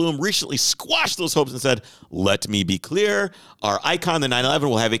Oliver Blume recently squashed those hopes and said, "Let me be clear. Our icon, the 911,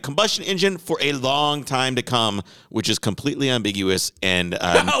 will have a combustion engine for a long time to come," which is completely ambiguous and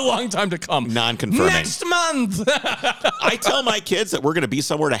a long time to come. Non-confirming. Next month. I tell my kids that we're going to be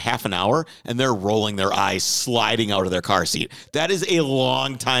somewhere in a half an hour, and they're rolling their eyes, sliding out of their car seat. That is a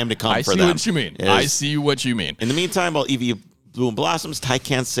long time to come for them. I see what you mean. In the meantime, while EV bloom blossoms,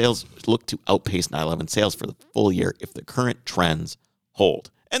 Taycan sales look to outpace 911 sales for the full year if the current trends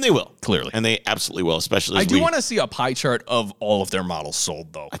hold. And they will. Clearly. And they absolutely will, especially as I do want to see a pie chart of all of their models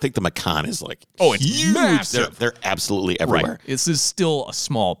sold, though. I think the Macan is like it's huge. Massive. They're absolutely everywhere. Right. This is still a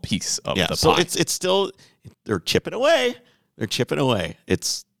small piece of the pie. So it's still, they're chipping away.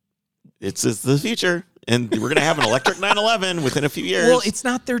 It's the future. And we're going to have an electric 911 within a few years. Well, it's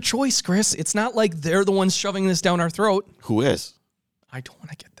not their choice, Chris. It's not like they're the ones shoving this down our throat. Who is? I don't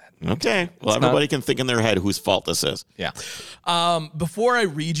want to get that. Okay. Well, everybody can think in their head whose fault this is. Yeah. Before I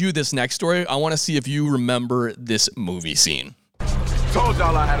read you this next story, I want to see if you remember this movie scene. Told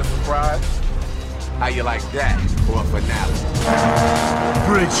y'all I had a surprise. How you like that for a finale?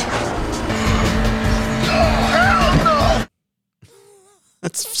 Bridge.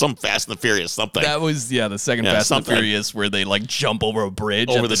 That's some Fast and the Furious something. That was, the second Fast and the Furious where they like jump over a bridge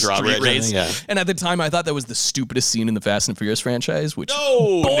over at the street race. Yeah. And at the time, I thought that was the stupidest scene in the Fast and Furious franchise, which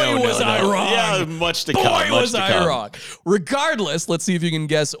was I wrong. Yeah, much to come. Was I wrong. Regardless, let's see if you can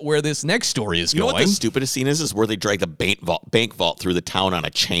guess where this next story is going. You know what the stupidest scene is where they drag the bank vault through the town on a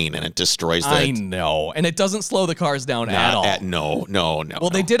chain and it destroys the... I know. And it doesn't slow the cars down at all. No.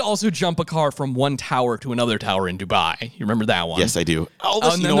 Well, they did also jump a car from one tower to another tower in Dubai. You remember that one? Yes, I do.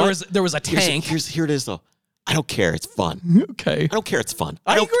 And then there was a tank. Here it is, though. I don't care. It's fun. Okay. I don't care. It's fun.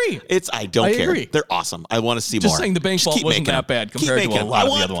 I agree. I don't care. Agree. They're awesome. I want to see more. Just saying the bank vault wasn't that bad compared to a lot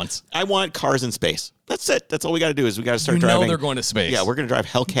of the other ones. I want cars in space. That's it. That's all we got to do is we got to start driving. You know they're going to space. Yeah, we're going to drive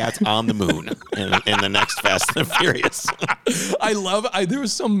Hellcats on the moon in the next Fast and Furious. There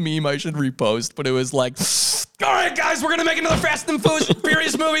was some meme I should repost, but it was like, all right, guys, we're going to make another Fast and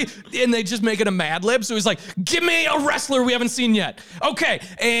Furious movie. And they just make it a Mad Lib. So he's like, give me a wrestler we haven't seen yet. Okay.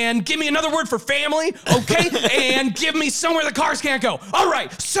 And give me another word for family. Okay. And give me somewhere the cars can't go. All right.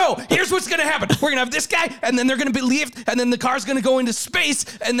 So here's what's going to happen. We're going to have this guy, and then they're going to leave, and then the car's going to go into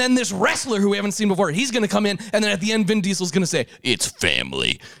space, and then this wrestler who we haven't seen before, he's going to come in, and then at the end, Vin Diesel's going to say, it's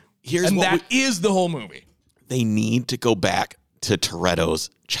family. That is the whole movie. They need to go back to Toretto's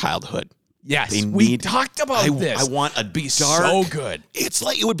childhood. Yes, we talked about this. I want a be dark, so good.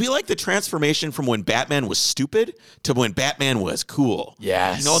 It would be like the transformation from when Batman was stupid to when Batman was cool.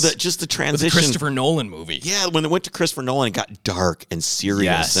 Yes. Just the transition. With the Christopher Nolan movie. Yeah, when they went to Christopher Nolan and got dark and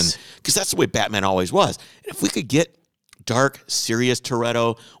serious. Yes. Because that's the way Batman always was. And if we could get dark, serious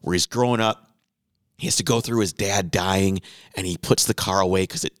Toretto where he's growing up, he has to go through his dad dying, and he puts the car away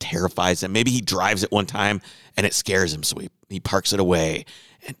because it terrifies him. Maybe he drives it one time, and it scares him, so he parks it away.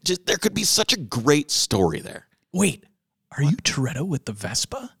 And just there could be such a great story there. Wait, are you Toretto with the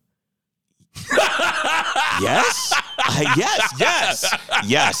Vespa? Yes.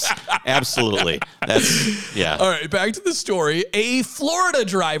 Yes. Absolutely. That's yeah. All right, back to the story. A Florida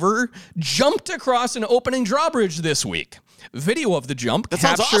driver jumped across an opening drawbridge this week. Video of the jump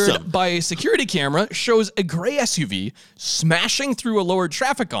captured awesome. by a security camera shows a gray SUV smashing through a lowered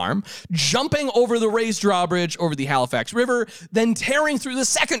traffic arm, jumping over the raised drawbridge over the Halifax River, then tearing through the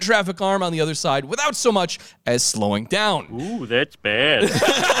second traffic arm on the other side without so much as slowing down. Ooh, that's bad.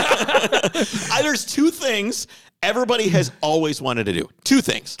 There's two things everybody has always wanted to do. Two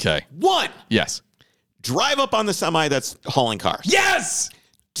things. Okay. One, Yes. drive up on the semi that's hauling cars. Yes!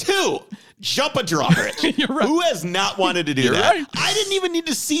 Two, jump a drawbridge. You're right. Who has not wanted to do You're that? right. I didn't even need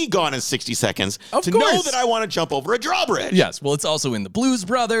to see Gone in 60 Seconds Of to know course. that I want to jump over a drawbridge. Yes, well, it's also in the Blues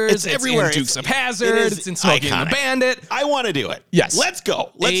Brothers. It's everywhere. In Dukes of Hazzard. it is It's in Smokey and the iconic. Bandit. I want to do it. Yes. Let's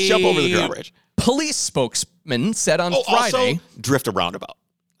go. Let's jump over the drawbridge. Police spokesman said on Friday. Also, drift a roundabout.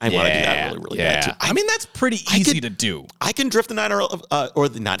 I want to do that really bad too. I mean, that's pretty easy to do. I can drift the 911, or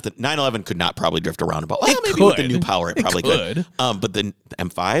the 911 could not probably drift a roundabout. Well, It maybe with the could. new power, it probably could. But the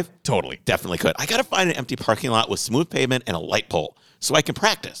M5 Totally. definitely could. I got to find an empty parking lot with smooth pavement and a light pole so I can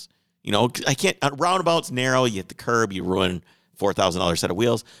practice. You know, I can't. Roundabout's narrow. You hit the curb. You ruin $4,000 set of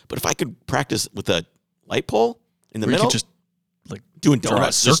wheels. But if I could practice with a light pole in the Or you middle, could just like doing draw a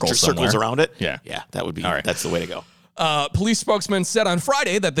donuts, circle just circles somewhere. around it. Yeah. that would be. All right. That's the way to go. Police spokesman said on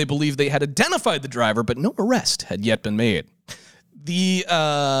Friday that they believe they had identified the driver, but no arrest had yet been made.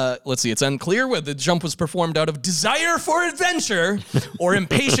 Let's see, it's unclear whether the jump was performed out of desire for adventure or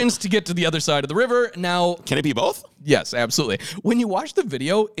impatience to get to the other side of the river. Now, Can it be both? yes, absolutely. When you watch the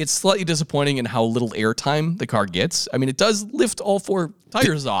video, it's slightly disappointing in how little airtime the car gets. I mean, it does lift all four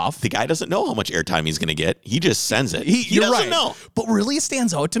tires off. The guy doesn't know how much airtime he's going to get. He just sends it. You're doesn't right. know. But what really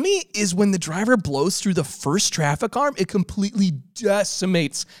stands out to me is when the driver blows through the first traffic arm, it completely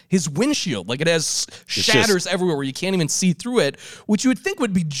decimates his windshield. Like it has shatters everywhere where you can't even see through it, which you would think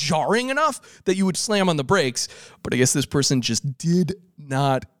would be jarring enough that you would slam on the brakes. But I guess this person just did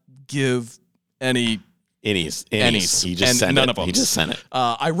not give any. Innies. He just And sent none it. of them. He just sent it.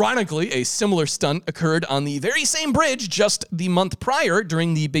 Ironically, a similar stunt occurred on the very same bridge just the month prior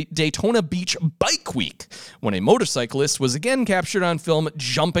during the Daytona Beach Bike Week, when a motorcyclist was again captured on film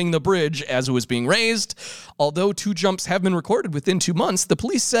jumping the bridge as it was being raised. Although 2 jumps have been recorded within 2 months, the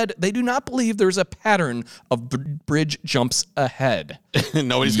police said they do not believe there's a pattern of bridge jumps ahead.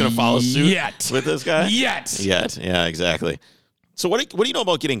 Nobody's going to follow suit Yet. with this guy? Yet. Yeah, exactly. So what do you know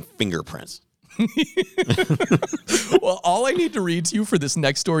about getting fingerprints? Well, all I need to read to you for this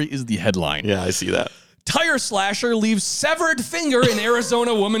next story is the headline. Yeah, I see that. Tire slasher leaves severed finger in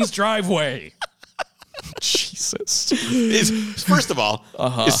Arizona woman's driveway. Jesus. First of all,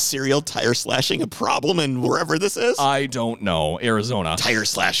 is serial tire slashing a problem in wherever this is? I don't know. Arizona. Tire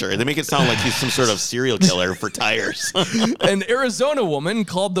slasher. They make it sound like he's some sort of serial killer for tires. An Arizona woman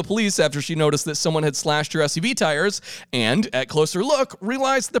called the police after she noticed that someone had slashed her SUV tires and, at closer look,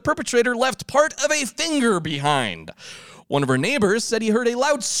 realized the perpetrator left part of a finger behind. One of her neighbors said he heard a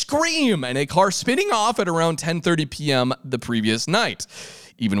loud scream and a car spinning off at around 10:30 p.m. the previous night.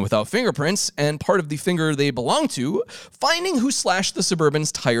 Even without fingerprints and part of the finger they belong to, finding who slashed the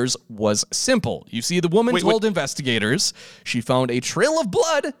Suburban's tires was simple. You see, the woman told investigators she found a trail of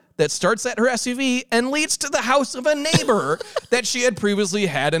blood that starts at her SUV and leads to the house of a neighbor that she had previously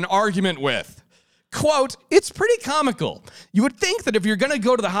had an argument with. Quote, it's pretty comical. You would think that if you're going to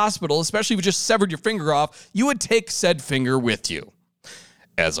go to the hospital, especially if you just severed your finger off, you would take said finger with you.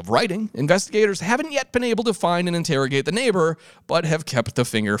 As of writing, investigators haven't yet been able to find and interrogate the neighbor, but have kept the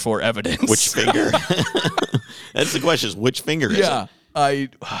finger for evidence. Which finger? That's the question, is which finger is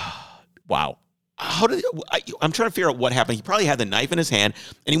it? Wow. I'm trying to figure out what happened. He probably had the knife in his hand,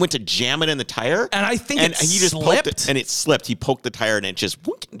 and he went to jam it in the tire. And I think he it just slipped. poked it, and it slipped. He poked the tire, and it just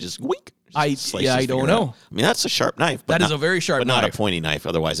wink. I sliced his don't finger know. out. I mean, that's a sharp knife. But That is a very sharp but not knife. a pointy knife.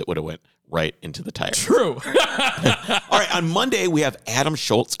 Otherwise, it would have went right into the tire. True. All right, on Monday, we have Adam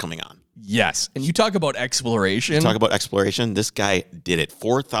Schultz coming on. Yes. And you talk about exploration. Talk about exploration. This guy did it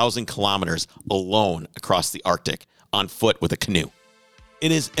 4,000 kilometers alone across the Arctic on foot with a canoe.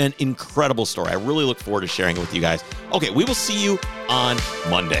 It is an incredible story. I really look forward to sharing it with you guys. Okay, we will see you on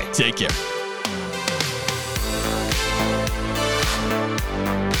Monday. Take care.